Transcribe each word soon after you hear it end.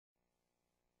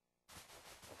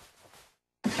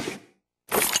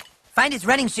Find his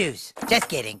running shoes. Just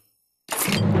kidding.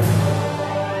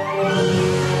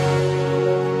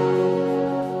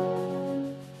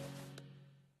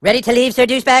 Ready to leave, Sir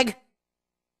Douchebag?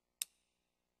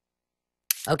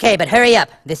 Okay, but hurry up.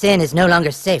 This inn is no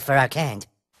longer safe for our kind.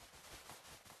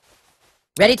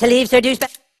 Ready to leave, Sir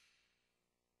Douchebag?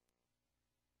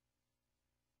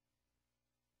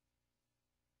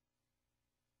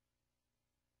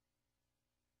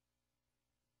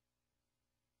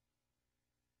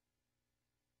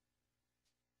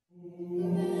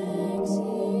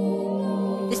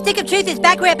 The stick of truth is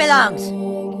back where it belongs.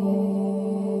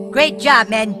 Great job,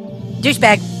 men.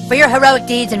 Douchebag, for your heroic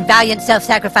deeds and valiant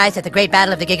self-sacrifice at the Great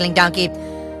Battle of the Giggling Donkey,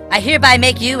 I hereby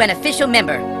make you an official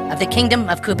member of the Kingdom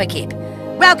of Koopa Keep.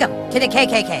 Welcome to the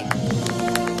KKK.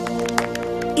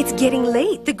 It's getting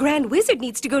late. The Grand Wizard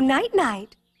needs to go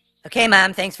night-night. Okay,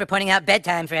 Mom, thanks for pointing out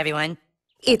bedtime for everyone.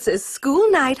 It's a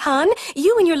school night, hon.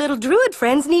 You and your little druid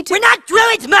friends need to— We're not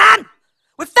druids, Mom!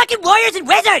 We're fucking warriors and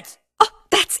wizards! Oh,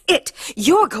 that's it.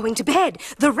 You're going to bed.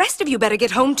 The rest of you better get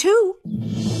home, too.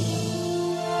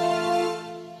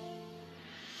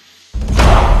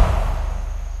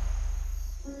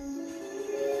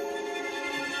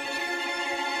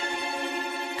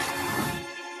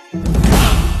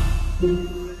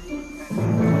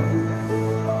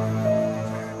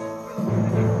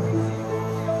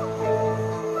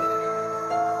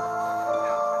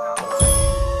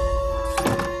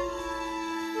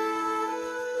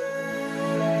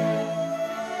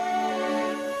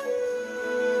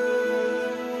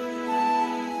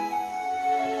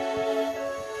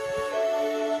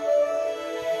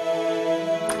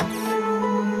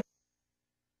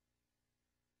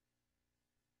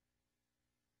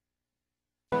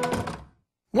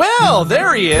 Well,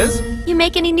 there he is! You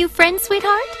make any new friends,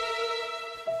 sweetheart?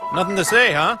 Nothing to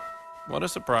say, huh? What a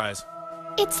surprise.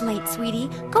 It's late, sweetie.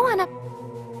 Go on up.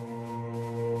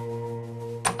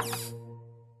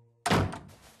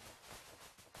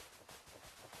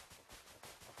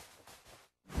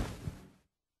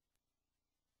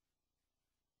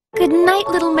 Good night,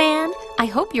 little man. I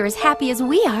hope you're as happy as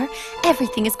we are.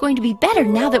 Everything is going to be better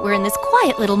now that we're in this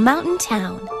quiet little mountain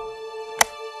town.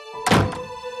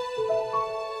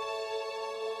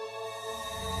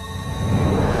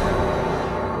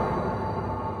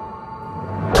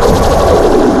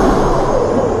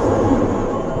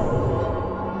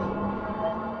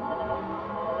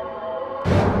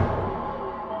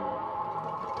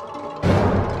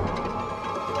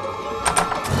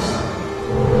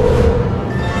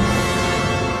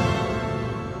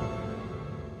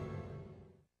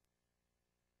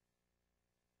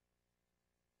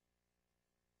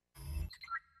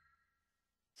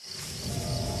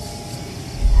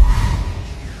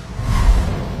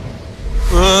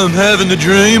 I'm having the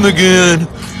dream again.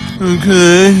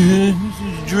 Okay,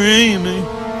 dreaming.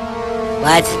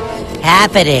 What's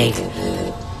happening?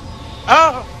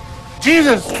 Oh,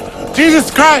 Jesus!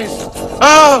 Jesus Christ!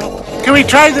 Oh, can we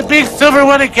try the big silver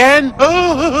one again?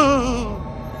 Oh!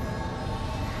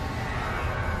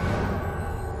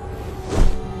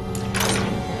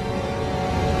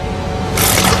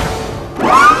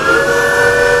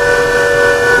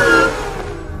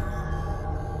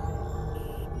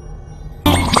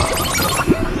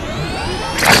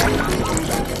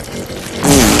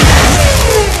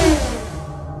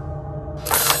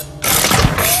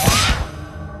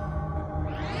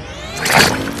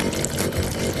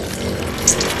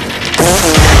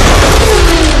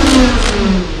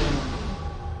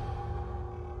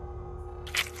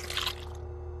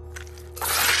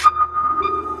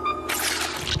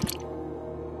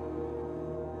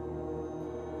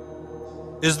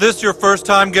 Is this your first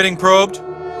time getting probed?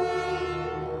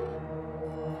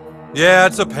 Yeah,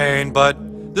 it's a pain, but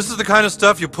this is the kind of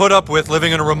stuff you put up with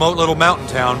living in a remote little mountain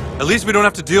town. At least we don't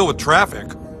have to deal with traffic.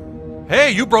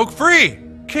 Hey, you broke free!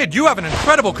 Kid, you have an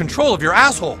incredible control of your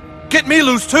asshole. Get me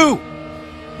loose too!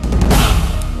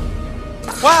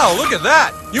 Wow, look at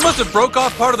that! You must have broke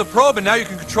off part of the probe and now you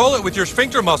can control it with your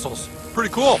sphincter muscles.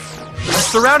 Pretty cool. It's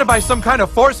surrounded by some kind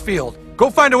of force field. Go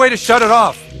find a way to shut it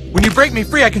off. When you break me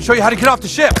free, I can show you how to get off the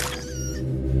ship.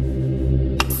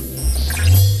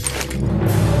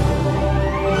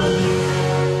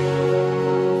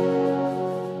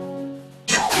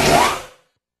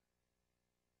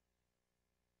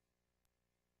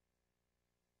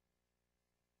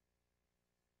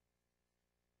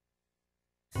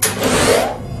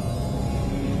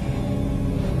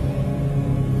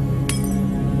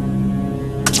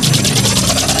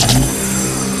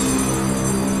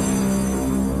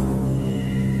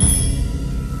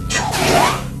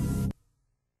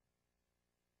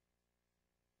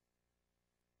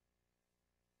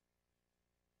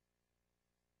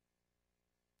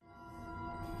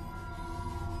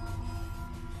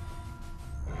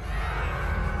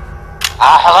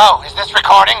 Hello, is this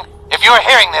recording? If you're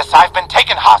hearing this, I've been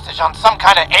taken hostage on some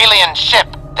kind of alien ship.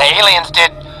 The aliens did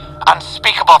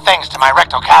unspeakable things to my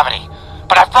rectal cavity.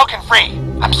 But I've broken free.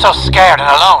 I'm so scared and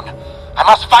alone. I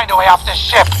must find a way off this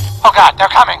ship. Oh God, they're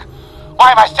coming.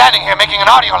 Why am I standing here making an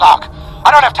audio log?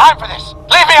 I don't have time for this.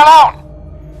 Leave me alone!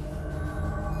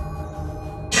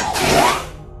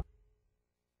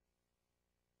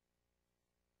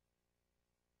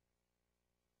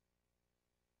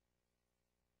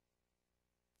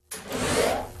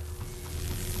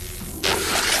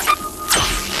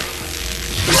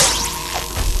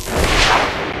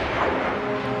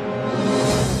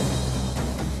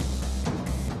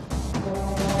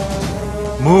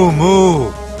 Moo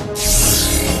moo.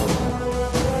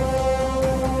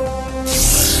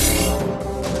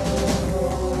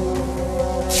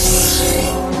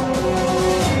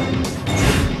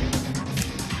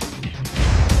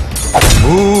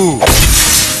 Moo.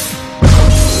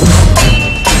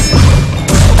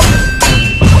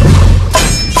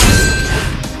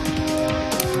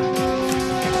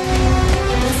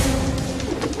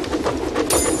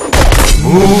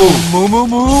 Moo moo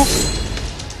moo.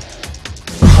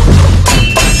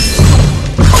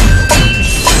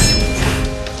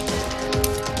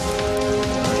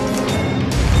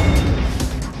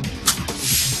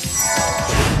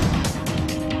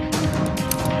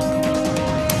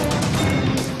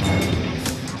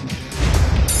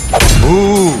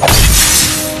 Moo.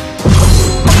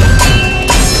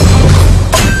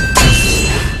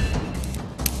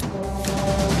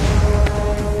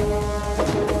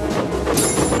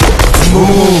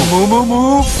 Moo moo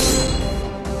moo.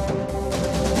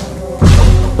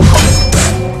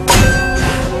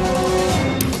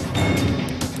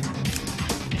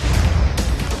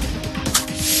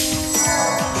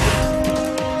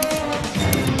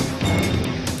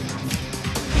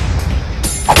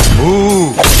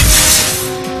 Moo.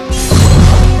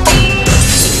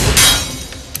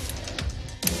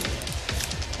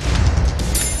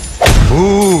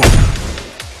 Moo.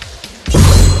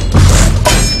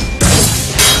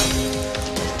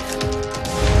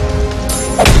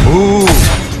 Moo.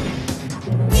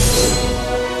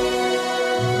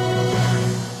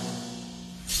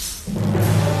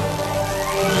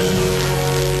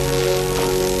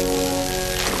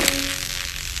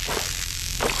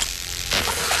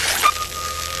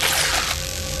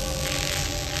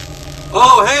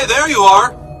 Oh, hey, there you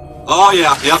are. Oh,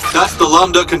 yeah, yep, that's the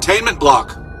Lambda containment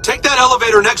block. Take that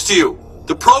elevator next to you.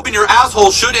 The probe in your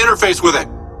asshole should interface with it.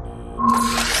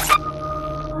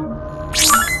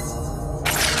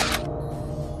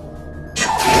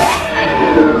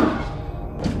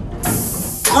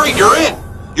 Great, you're in.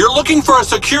 You're looking for a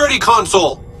security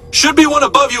console. Should be one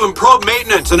above you in probe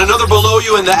maintenance and another below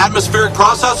you in the atmospheric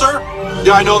processor.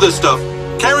 Yeah, I know this stuff.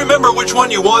 Can't remember which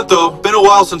one you want, though. Been a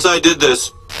while since I did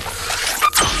this.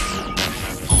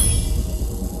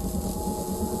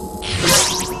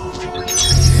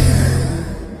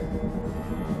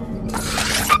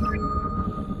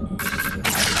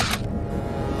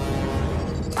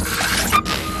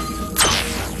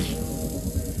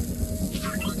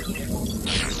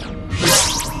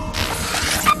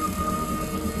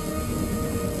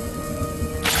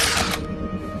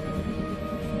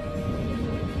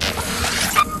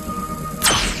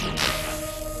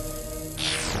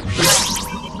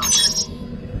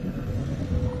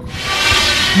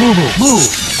 Move, move, move.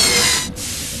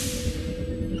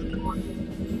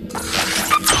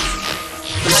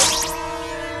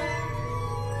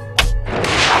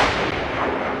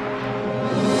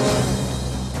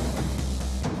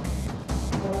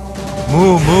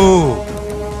 Moo, moo.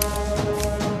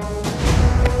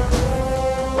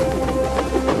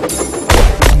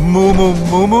 Moo, moo,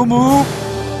 moo, moo, moo.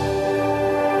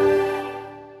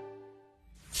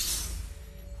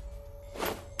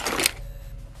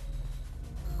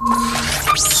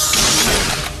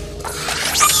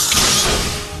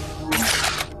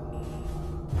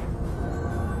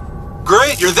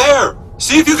 Great, you're there.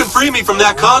 See if you can free me from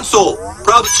that console.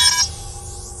 Probably.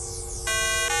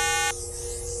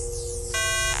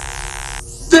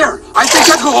 There! I think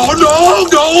that's... Oh,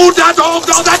 no!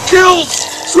 That kills!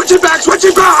 Switch it back! Switch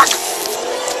it back!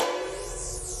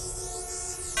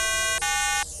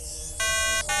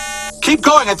 Keep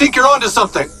going, I think you're onto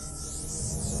something.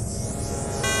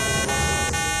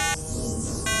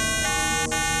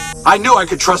 I knew I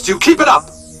could trust you. Keep it up!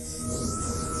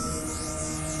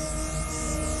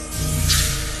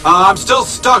 I'm still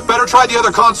stuck. Better try the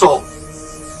other console.